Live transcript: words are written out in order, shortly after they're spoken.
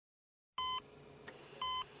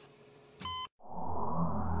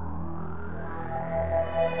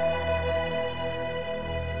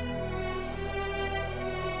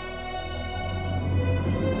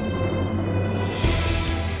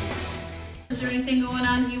there anything going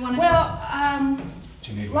on that you want to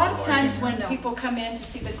A lot of times when people come in to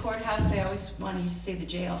see the courthouse, they always want to see the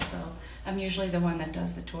jail, so I'm usually the one that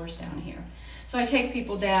does the tours down here. So I take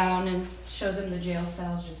people down and show them the jail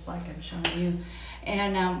cells just like I'm showing you.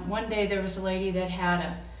 And one day there was a lady that had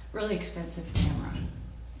a really expensive camera,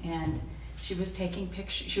 and she was taking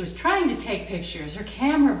pictures. She was trying to take pictures. Her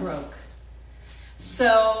camera broke.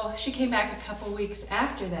 So she came back a couple weeks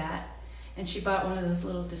after that, and she bought one of those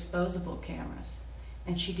little disposable cameras.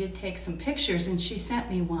 And she did take some pictures, and she sent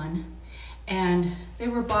me one. And there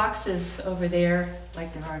were boxes over there,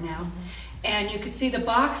 like there are now. And you could see the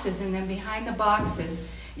boxes, and then behind the boxes,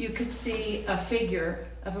 you could see a figure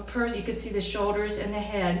of a person. You could see the shoulders and the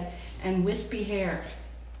head and wispy hair.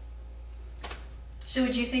 So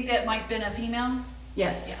would you think that might have been a female?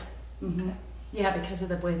 Yes. Yeah. Mm-hmm. Okay. Yeah, because of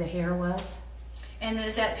the way the hair was. And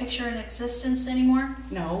is that picture in existence anymore?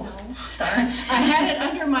 No. No. Darn. I had it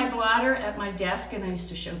under my blotter at my desk, and I used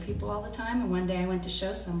to show people all the time. And one day I went to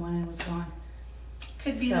show someone, and it was gone.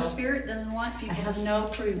 Could be the spirit doesn't want people. I have no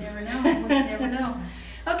proof. Never know. We never know.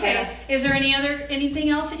 Okay. Yeah. Is there anything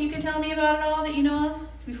else that you can tell me about it all that you know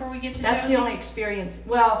of before we get to That's Josie? the only experience.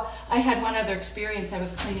 Well, I had one other experience. I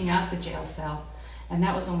was cleaning out the jail cell, and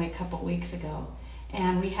that was only a couple weeks ago.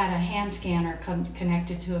 And we had a hand scanner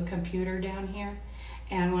connected to a computer down here.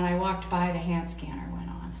 And when I walked by, the hand scanner went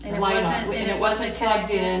on. And it wasn't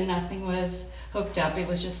plugged in, nothing was hooked up. It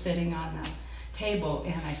was just sitting on the table,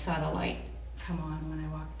 and I saw the light come on when I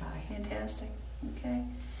walked by. Fantastic. Okay.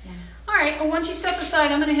 Yeah. All right, well, once you step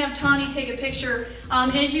aside, I'm going to have Tawny take a picture.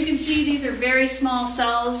 As you can see, these are very small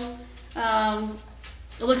cells.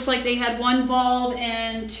 It looks like they had one bulb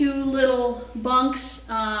and two little bunks,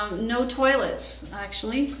 no toilets,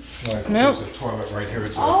 actually. Right, nope. There's a toilet right here.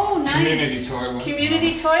 It's a nice. Community toilet.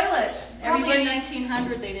 Community toilet. Probably in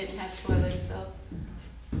 1900 they didn't have toilets,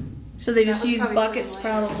 so they just used buckets,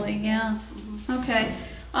 probably. Yeah. Mm-hmm. Okay.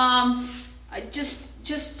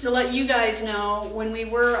 Just to let you guys know, when we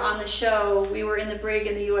were on the show, we were in the brig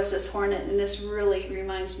in the USS Hornet, and this really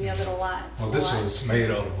reminds me of it a lot. Well, this was made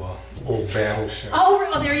out of an old battleship.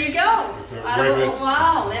 Oh, there you go.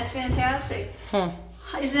 Wow, that's fantastic. Huh.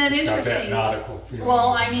 Isn't that it's interesting? Got that nautical feeling.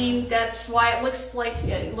 Well, I mean, that's why it looks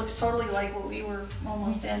totally like what we were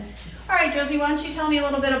almost in. All right, Josie, why don't you tell me a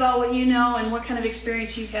little bit about what you know and what kind of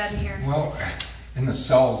experience you've had in here? Well, in the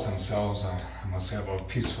cells themselves, I must have a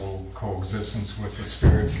peaceful coexistence with the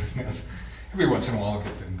spirits. Every once in a while I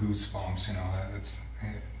get the goosebumps, you know. It's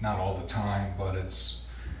not all the time, but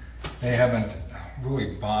they haven't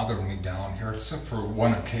really bothered me down here, except for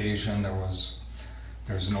one occasion.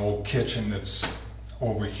 There's an old kitchen that's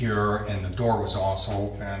over here, and the door was also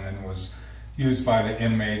open, and it was used by the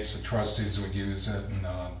inmates. The trustees would use it, and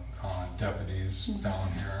deputies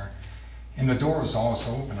down here. And the door was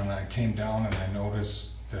also open, and I came down and I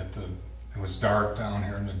noticed that it was dark down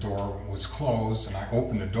here and the door was closed, and I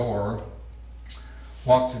opened the door,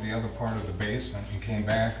 walked to the other part of the basement, and came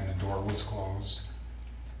back, and the door was closed.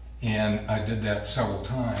 And I did that several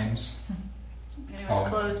times. And it was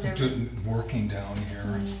closed working down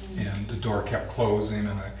here, and the door kept closing,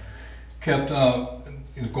 and I kept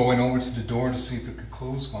going over to the door to see if it could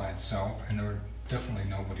close by itself, and there were definitely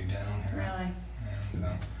nobody down here. Really?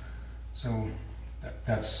 And so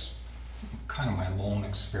that's kind of my lone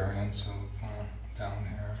experience of down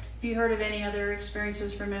here. Have you heard of any other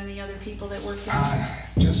experiences from any other people that work here?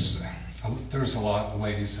 There's a lot of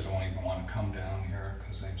ladies that don't even want to come down here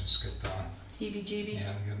because they just get the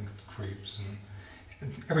heebie-jeebies. Yeah, they get the creeps.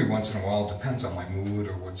 And every once in a while, it depends on my mood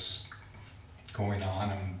or what's going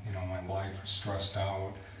on in my life or stressed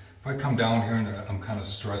out. If I come down here and I'm kind of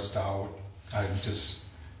stressed out, I just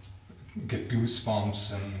get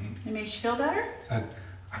goosebumps, and it makes you feel better?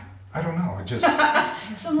 I don't know. It just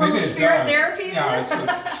some little spirit therapy. Yeah, it's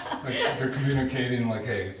like they're communicating like,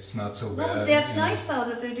 hey, it's not so bad. Well, that's nice though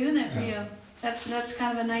that they're doing that for you. That's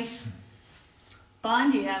kind of a nice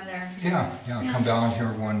bond you have there. Yeah. Come down here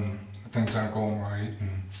when things aren't going right,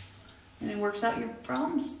 and it works out your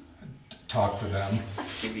problems. Talk to them.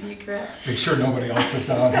 Giving you crap. Make sure nobody else is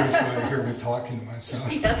down here so they hear me talking to myself.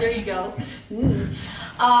 Yeah, there you go.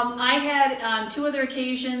 I had on 2 other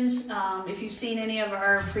occasions, if you've seen any of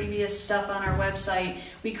our previous stuff on our website,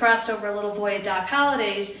 we crossed over a little boy at Doc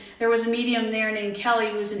Holliday's. There was a medium there named Kelly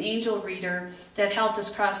who's an angel reader that helped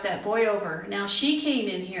us cross that boy over. Now she came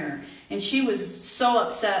in here and she was so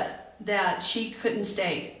upset that she couldn't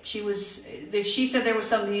stay. She said there was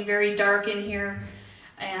something very dark in here,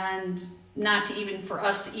 and not to even for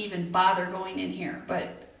us to even bother going in here.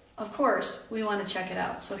 But of course, we want to check it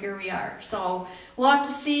out. So here we are. So we'll have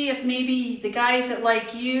to see if maybe the guys that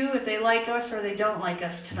like you, if they like us or they don't like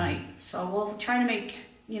us tonight. So we'll try to make,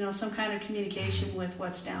 some kind of communication with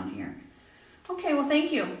what's down here. Okay, well,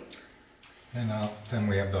 thank you. And then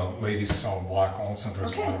we have the ladies' cell block also.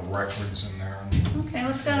 There's Okay. a lot of records in there. Okay,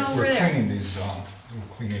 let's go over We're there. cleaning these,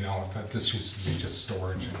 we're cleaning out, that this used to be just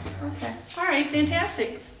storage in there. Okay, all right,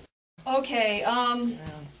 fantastic. Okay,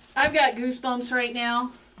 I've got goosebumps right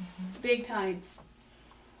now, big time.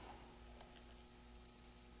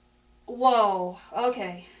 Whoa,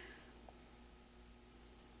 okay.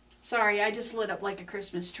 Sorry, I just lit up like a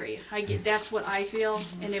Christmas tree. That's what I feel,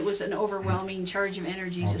 and it was an overwhelming charge of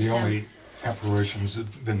energy Well, to the send. only apparitions that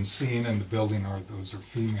have been seen in the building those are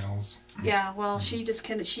females. Yeah, well, she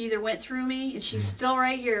either went through me, and she's still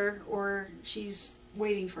right here, or she's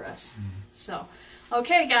waiting for us. So,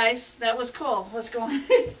 okay, guys, that was cool. Let's go on.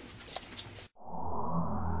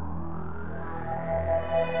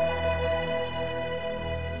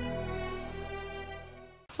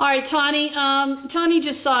 All right, Tawny. Tawny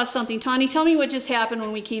just saw something. Tawny, tell me what just happened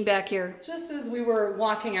when we came back here. Just as we were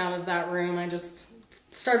walking out of that room, I just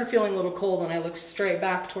started feeling a little cold, and I looked straight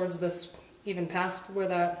back towards this, even past where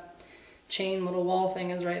that chain little wall thing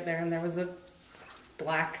is right there, and there was a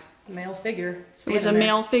black male figure It was a standing there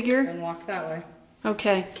male figure? and walked that way.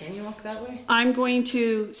 Okay. Can you walk that way? I'm going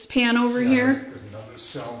to pan over Yeah, here. There's another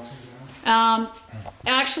cell through there.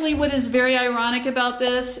 Actually, what is very ironic about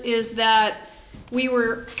this is that we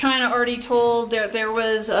were kind of already told that there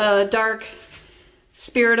was a dark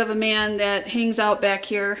spirit of a man that hangs out back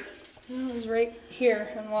here, It was right here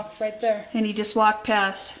and walked right there. and he just walked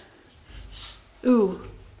past. Ooh,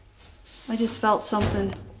 I just felt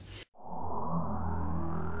something.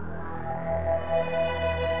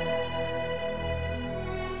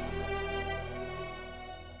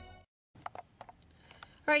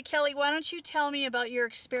 All right, Kelly, why don't you tell me about your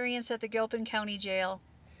experience at the Gilpin County Jail?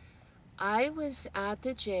 I was at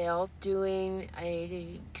the jail doing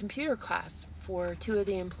a computer class for 2 of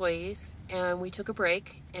the employees, and we took a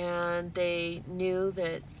break, and they knew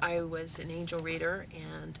that I was an angel reader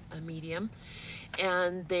and a medium,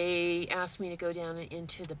 and they asked me to go down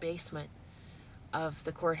into the basement of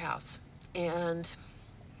the courthouse, and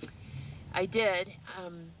I did,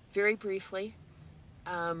 very briefly.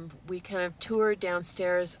 We kind of toured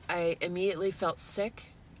downstairs. I immediately felt sick.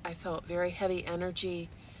 I felt very heavy energy.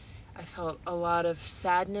 I felt a lot of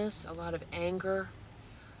sadness, a lot of anger,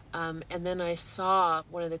 and then I saw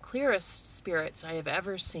one of the clearest spirits I have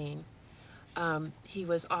ever seen. He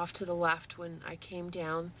was off to the left when I came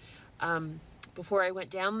down. Before I went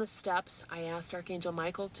down the steps, I asked Archangel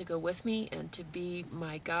Michael to go with me and to be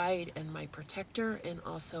my guide and my protector, and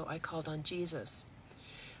also I called on Jesus.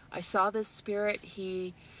 I saw this spirit.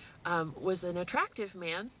 He was an attractive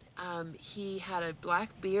man. He had a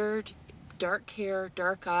black beard, dark hair,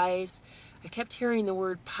 dark eyes. I kept hearing the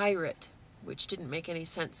word pirate, which didn't make any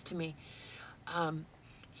sense to me.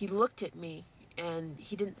 He looked at me and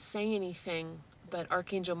he didn't say anything, but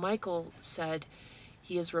Archangel Michael said,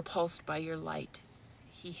 "He is repulsed by your light.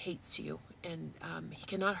 He hates you, and he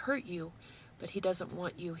cannot hurt you, but he doesn't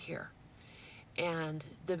want you here." And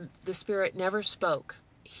the spirit never spoke.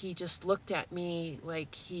 He just looked at me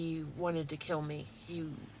like he wanted to kill me.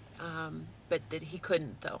 But that he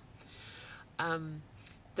couldn't, though.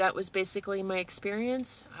 That was basically my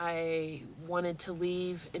experience. I wanted to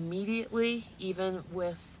leave immediately, even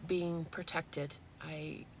with being protected.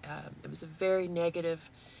 It was a very negative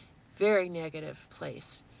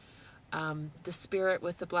place. The spirit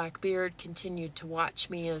with the black beard continued to watch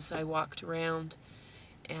me as I walked around,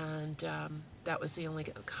 and that was the only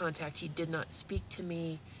contact. He did not speak to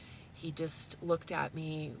me. He just looked at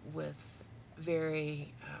me with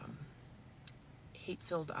very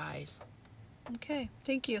hate-filled eyes. Okay,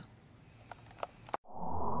 thank you.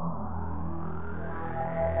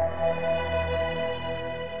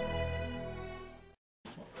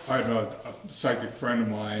 I have a psychic friend of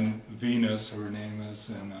mine, Venus, her name is,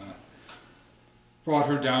 and brought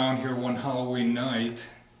her down here one Halloween night,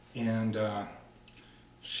 and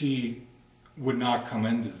she would not come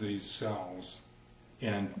into these cells,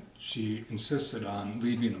 and she insisted on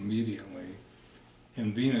leaving immediately.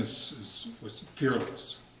 And Venus was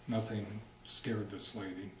fearless. Nothing scared this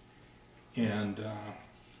lady, and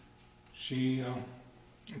she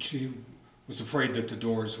was afraid that the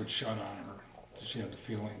doors would shut on her. She had the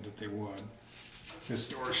feeling that they would. This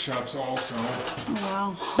door shuts also. Oh,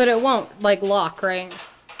 wow. But it won't, like, lock, right?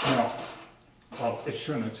 No, well, it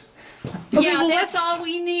shouldn't. Okay, Yeah, well, that's let's- all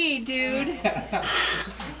we need, dude.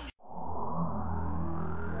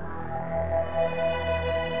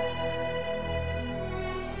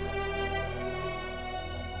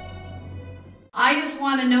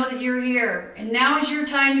 want to know that you're here. And now is your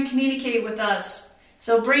time to communicate with us.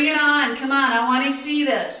 So bring it on. Come on. I want to see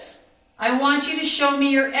this. I want you to show me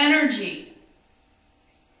your energy.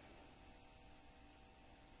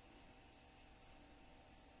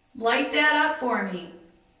 Light that up for me.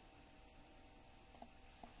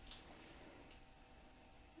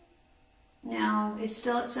 Now, it's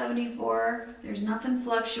still at 74. There's nothing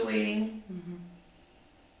fluctuating.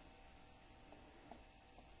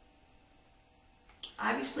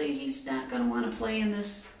 Obviously, he's not going to want to play in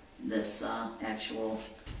this actual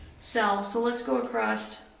cell. So let's go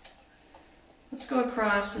across. Let's go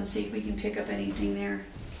across and see if we can pick up anything there.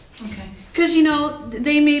 Okay. Because, you know,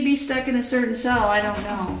 they may be stuck in a certain cell. I don't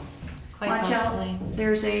know. Quite Watch possibly. out.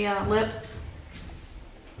 There's a lip.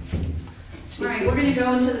 See All if right, we we're going to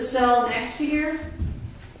go into the cell next to here.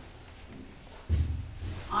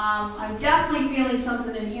 I'm definitely feeling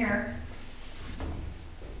something in here.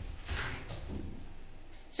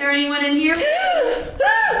 Is there anyone in here?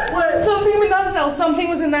 What? Something in that cell. Something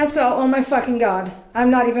was in that cell. Oh my fucking god. I'm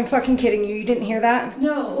not even fucking kidding you. You didn't hear that?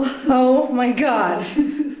 No. Oh my god.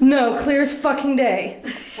 No, clear as fucking day.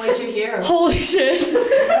 What'd you hear? Holy shit.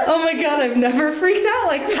 Oh my god, I've never freaked out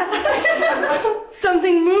like that.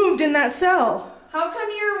 Something moved in that cell. How come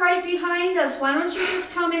you're right behind us? Why don't you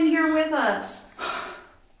just come in here with us?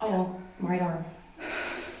 Oh, right arm.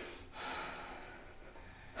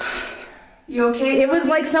 You okay? It was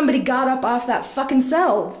like somebody got up off that fucking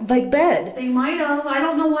cell, like bed. They might have. I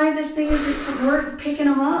don't know why this thing isn't picking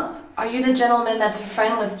them up. Are you the gentleman that's a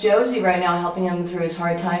friend with Josie right now, helping him through his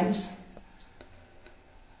hard times?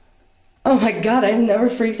 Oh my god, I've never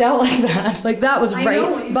freaked out like that. Like that was I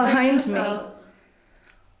know, right you behind freaked us me. out.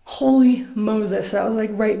 Holy Moses, that was like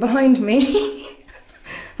right behind me.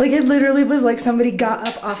 Like it literally was like somebody got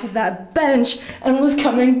up off of that bench and was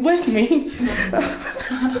coming with me.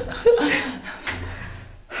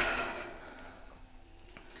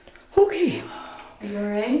 Okay. Are you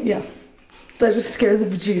alright? Yeah. That just scared the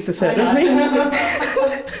bejesus out of me.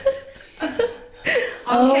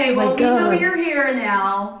 Okay, Oh my well, we know God. you're here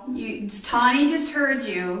now. Tawny just heard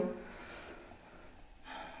you.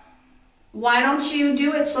 Why don't you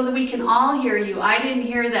do it so that we can all hear you? I didn't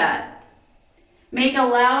hear that. Make a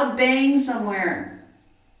loud bang somewhere.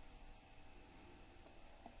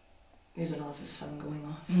 There's an office phone going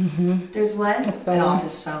off. There's what? An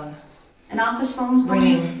office phone. An office phone's going?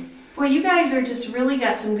 Ringing. Boy, you guys are just really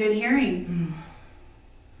got some good hearing.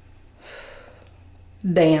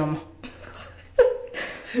 Damn.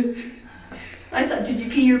 I thought, did you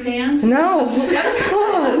pee your pants? No. That's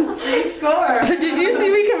cool. Safe score! Did you see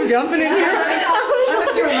me come jumping in here? I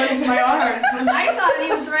thought you were running to my arms. I thought he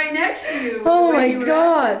was right next to you. Oh where my you were at.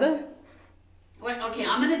 god. Wait, okay,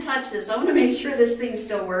 I'm gonna touch this. I want to make sure this thing's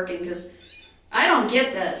still working because I don't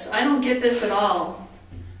get this. I don't get this at all.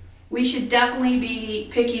 We should definitely be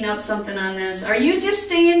picking up something on this. Are you just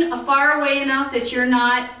staying far away enough that you're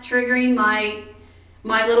not triggering my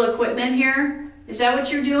little equipment here? Is that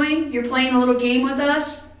what you're doing? You're playing a little game with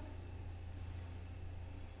us?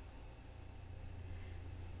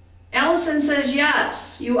 Allison says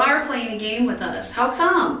yes, you are playing a game with us. How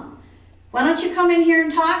come? Why don't you come in here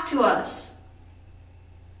and talk to us?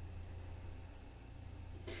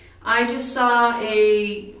 I just saw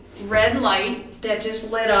a red light that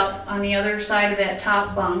just lit up on the other side of that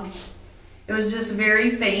top bunk. It was just very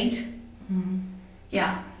faint.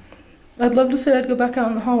 Yeah. I'd love to say I'd go back out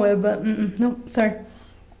in the hallway, but nope, sorry.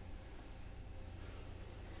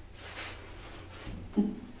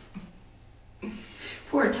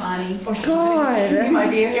 Poor Tawny. God. You might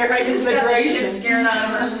be in here right Just got the shit consideration. scared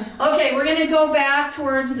out of her. Okay, we're gonna go back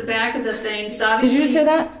towards the back of the thing. 'Cause Did obviously, you just hear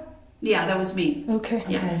that? Yeah, that was me. Okay.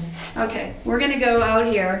 Yeah. Okay. Okay, we're gonna go out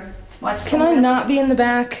here. Watch. Can I not be in the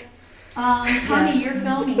back? Tawny, Yes. you're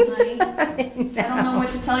filming, honey. I don't know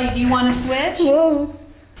what to tell you. Do you want to switch? Whoa.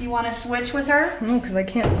 Do you want to switch with her? No, because I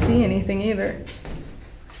can't see anything either.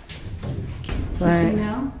 You see Right.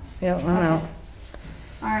 now? Yep, I'm out.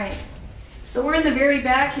 All right. So we're in the very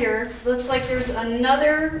back here. Looks like there's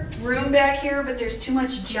another room back here, but there's too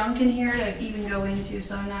much junk in here to even go into,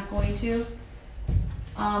 so I'm not going to.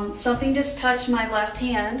 Something just touched my left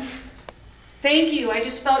hand. Thank you. I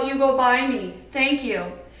just felt you go by me. Thank you.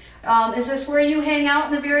 Is this where you hang out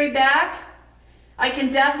in the very back? I can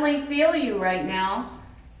definitely feel you right now.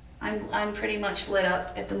 I'm pretty much lit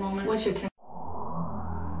up at the moment. What's your temp?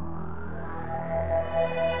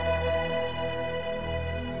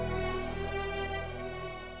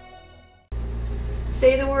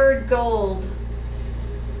 Say the word gold.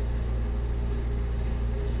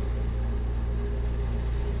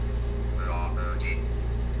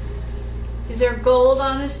 Is there gold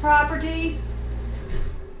on this property?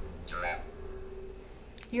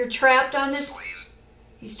 You're trapped on this.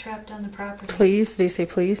 He's trapped on the property. Please? Do you say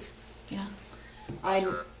please? Yeah. I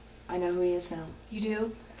know who he is now. You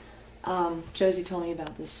do? Josie told me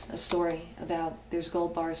about this, a story about there's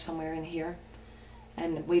gold bars somewhere in here,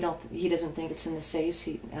 and he doesn't think it's in the safes.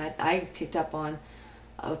 I picked up on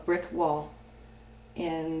a brick wall,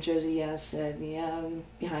 and Josie said, yeah,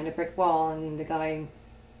 behind a brick wall, and the guy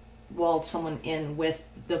walled someone in with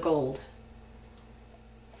the gold.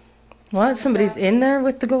 What? Somebody's in there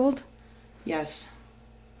with the gold? Yes.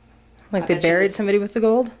 Like I they bet you buried it's- somebody with the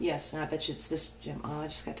gold? Yes, and I bet you it's this gym. Oh, I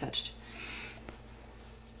just got touched.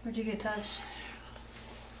 Where'd you get touched?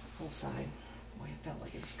 Whole side. Boy, it felt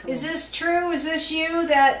like it was coming. Is this true? Is this you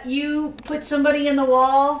that you put somebody in the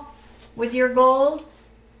wall with your gold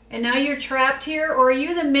and now you're trapped here? Or are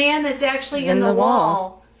you the man that's actually in the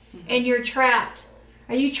wall and you're trapped?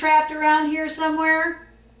 Are you trapped around here somewhere?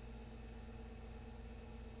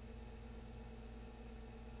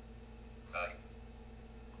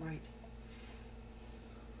 Right.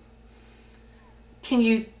 Can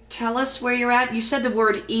you tell us where you're at? You said the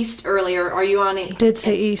word east earlier. Are you on It did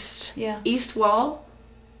say east. Yeah. east wall?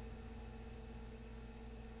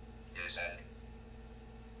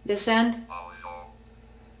 This end?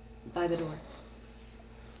 By the door.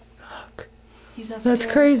 Fuck. He's upstairs.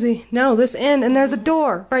 That's crazy. No, this end, and there's a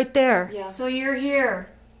door right there. Yeah. So you're here.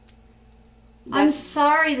 I'm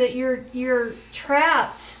sorry that you're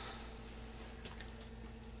trapped.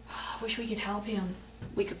 I wish we could help him.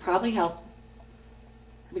 We could probably help.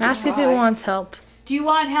 We could Ask if it try. wants help. Do you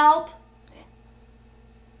want help?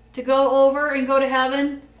 To go over and go to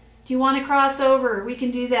heaven? Do you want to cross over? We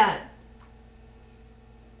can do that.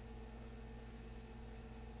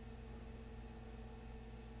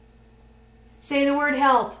 Say the word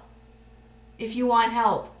help if you want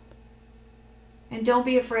help. And don't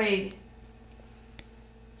be afraid.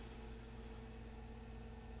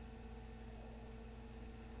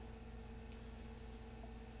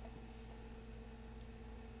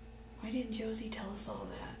 Why didn't Josie tell us all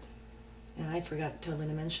that? Yeah, I forgot totally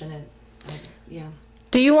to mention it. Yeah.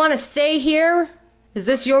 Do you want to stay here? Is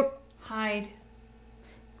this your... Hide.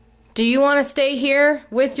 Do you want to stay here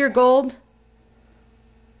with your gold?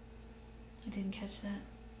 I didn't catch that.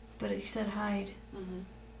 But he said hide. Mm-hmm.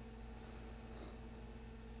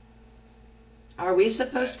 Are we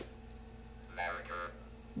supposed to?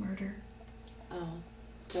 Murder. Oh.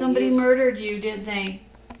 So Somebody he is- murdered you, did they?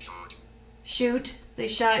 Shoot. They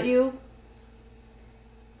shot you.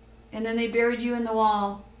 And then they buried you in the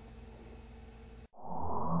wall.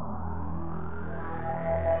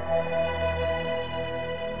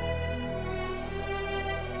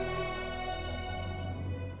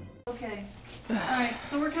 Okay. Alright,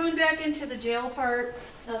 so we're coming back into the jail part,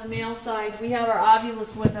 the male side. We have our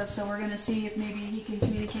Ovulus with us, so we're going to see if maybe he can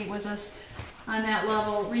communicate with us on that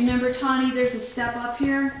level. Remember, Tawny, there's a step up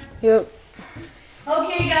here. Yep.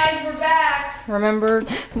 Okay, guys, we're back. Remember,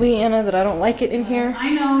 Leanna, that I don't like it in here?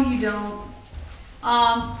 I know you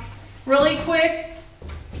don't. Really quick,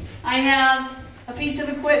 I have a piece of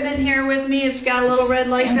equipment here with me. It's got a little red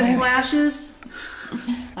light Stand that there. flashes.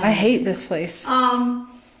 I hate this place.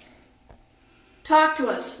 Talk to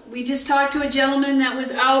us. We just talked to a gentleman that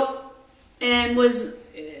was out and was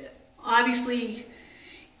obviously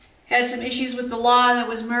had some issues with the law, that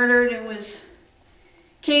was murdered and was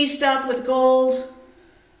cased up with gold.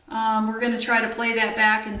 We're going to try to play that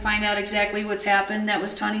back and find out exactly what's happened. That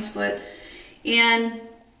was Tawny's foot. And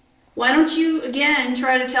why don't you, again,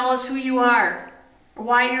 try to tell us who you are, or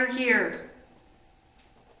why you're here.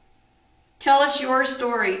 Tell us your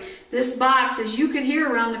story. This box, as you could hear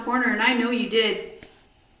around the corner, and I know you did.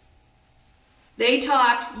 They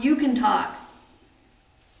talked, you can talk.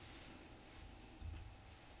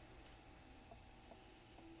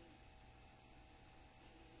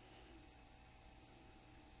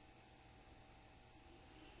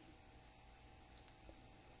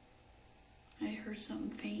 I heard something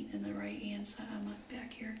faint in the right hand side. I'm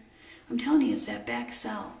back here. I'm telling you, it's that back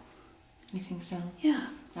cell. You think so? Yeah.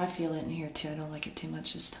 I feel it in here too. I don't like it too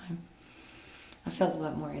much this time. I felt a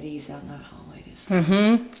lot more at ease out in that hallway this time.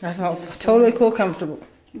 Mm-hmm. I felt totally cool, comfortable.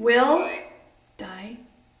 Will die.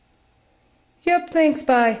 Yep, thanks,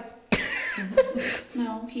 bye.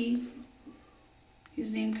 No,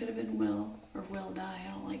 his name could have been Will, or Will die.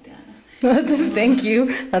 I don't like that. Thank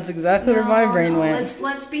you. That's exactly where my brain went.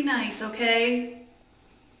 Let's be nice, okay?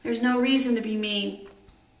 There's no reason to be mean.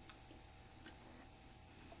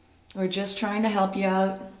 We're just trying to help you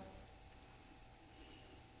out.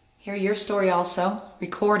 Hear your story also.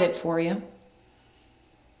 Record it for you.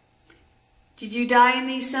 Did you die in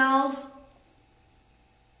these cells?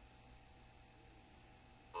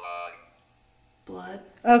 Blood.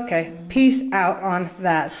 Okay, peace out on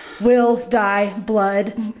that. Will die,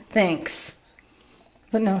 blood, thanks.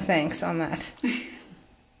 But no thanks on that.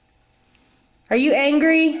 Are you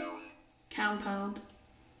angry? Compound.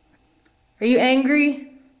 Are you angry?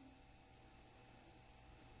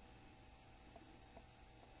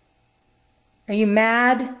 Are you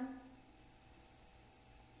mad?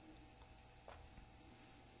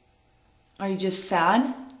 Are you just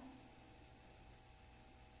sad?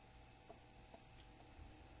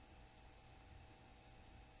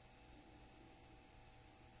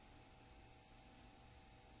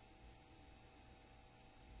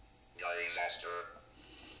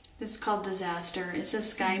 This is called disaster. It says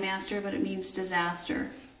Sky Master, but it means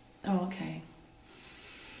disaster. Oh, okay.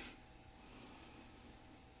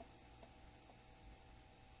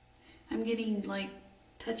 I'm getting like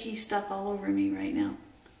touchy stuff all over me right now.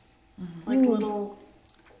 Mm-hmm. Like little,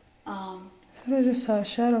 I thought I just saw a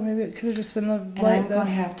shadow. Maybe it could have just been the And light I'm though. going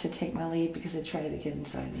to have to take my leave because it tried to get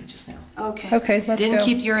inside me just now. okay. Okay, let's Didn't go.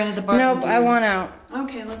 keep your end of the bargain. Nope, I dear. want out.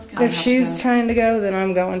 Okay, let's go. I If have she's to go. trying to go, then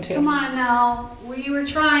I'm going to. Come on now. We were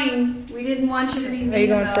trying. We didn't want you to be mean Are you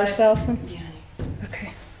going about first, it. Allison? Yeah.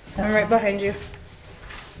 Okay. Stop. I'm right behind you.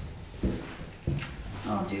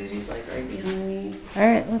 Oh, dude, he's like right behind me. All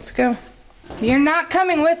right, let's go. You're not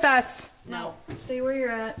coming with us. No, stay where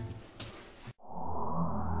you're at.